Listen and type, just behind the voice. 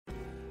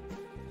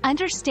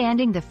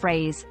Understanding the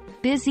phrase,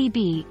 busy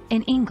bee,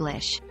 in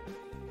English.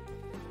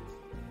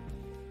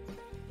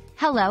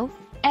 Hello,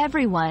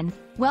 everyone.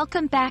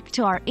 Welcome back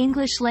to our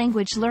English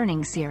language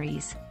learning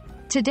series.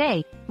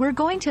 Today, we're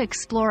going to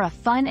explore a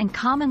fun and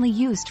commonly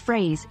used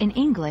phrase in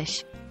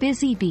English,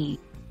 busy bee.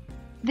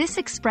 This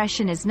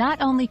expression is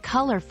not only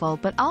colorful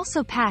but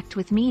also packed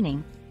with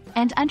meaning,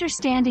 and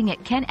understanding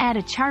it can add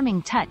a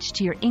charming touch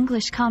to your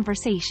English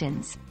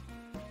conversations.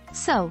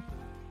 So,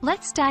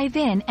 let's dive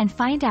in and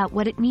find out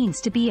what it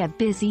means to be a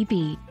busy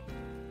bee.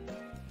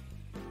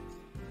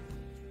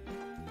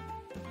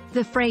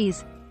 The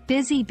phrase,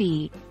 busy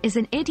bee, is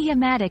an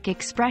idiomatic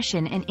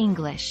expression in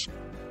English.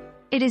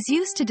 It is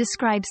used to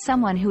describe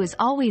someone who is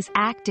always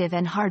active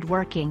and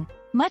hardworking,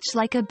 much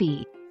like a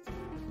bee.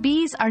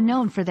 Bees are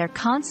known for their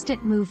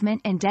constant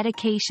movement and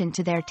dedication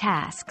to their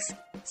tasks,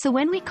 so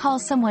when we call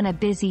someone a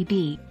busy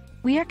bee,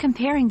 we are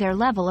comparing their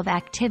level of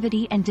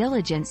activity and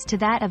diligence to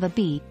that of a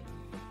bee.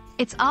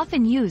 It's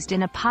often used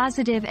in a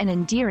positive and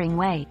endearing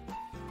way.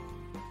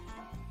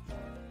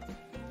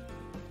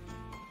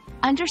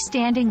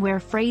 Understanding where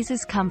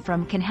phrases come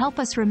from can help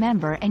us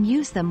remember and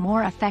use them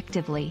more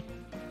effectively.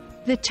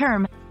 The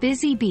term,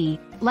 busy bee,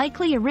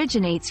 likely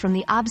originates from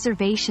the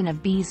observation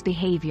of bees'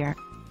 behavior.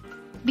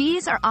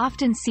 Bees are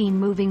often seen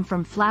moving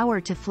from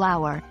flower to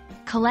flower,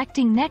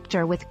 collecting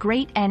nectar with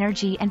great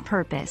energy and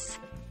purpose.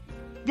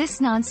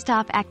 This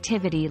non-stop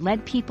activity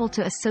led people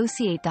to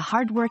associate the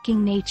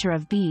hardworking nature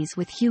of bees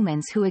with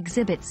humans who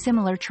exhibit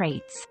similar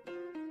traits.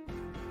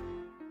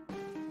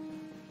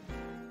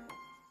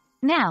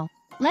 Now,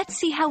 let's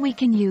see how we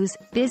can use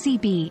busy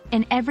bee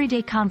in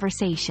everyday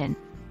conversation.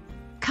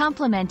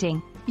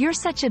 Complimenting, you're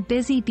such a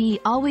busy bee,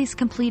 always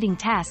completing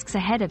tasks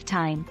ahead of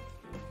time.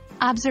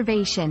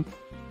 Observation,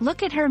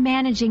 look at her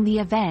managing the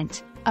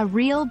event, a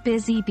real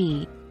busy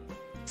bee.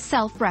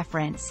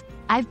 Self-reference,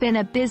 I've been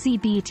a busy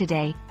bee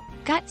today,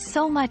 got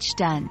so much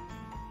done.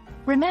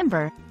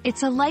 Remember,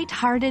 it's a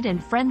light-hearted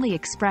and friendly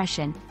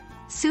expression,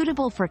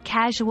 suitable for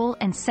casual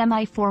and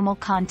semi-formal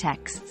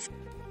contexts.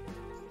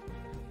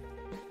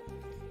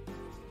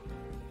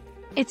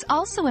 It's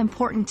also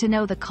important to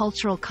know the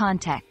cultural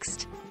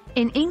context.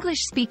 In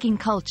English-speaking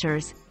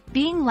cultures,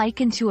 being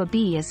likened to a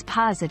bee is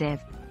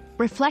positive,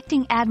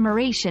 reflecting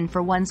admiration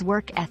for one's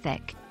work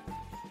ethic.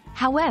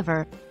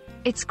 However,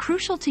 it's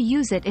crucial to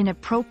use it in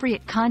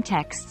appropriate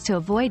contexts to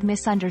avoid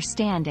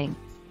misunderstanding,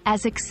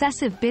 as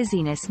excessive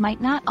busyness might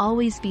not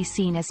always be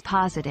seen as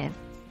positive.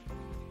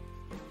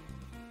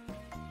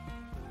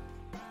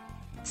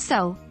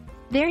 So,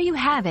 there you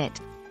have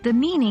it, the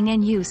meaning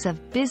and use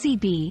of busy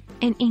bee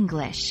in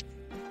English.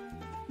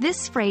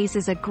 This phrase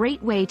is a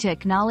great way to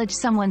acknowledge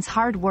someone's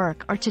hard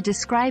work or to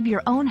describe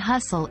your own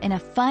hustle in a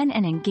fun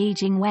and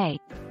engaging way.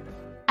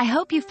 I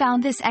hope you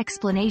found this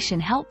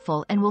explanation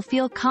helpful and will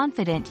feel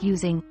confident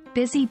using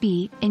busy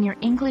bee in your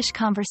English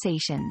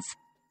conversations.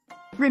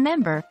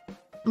 Remember,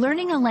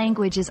 learning a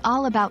language is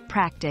all about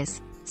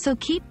practice, so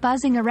keep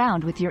buzzing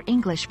around with your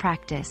English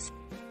practice.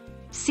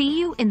 See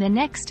you in the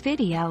next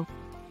video.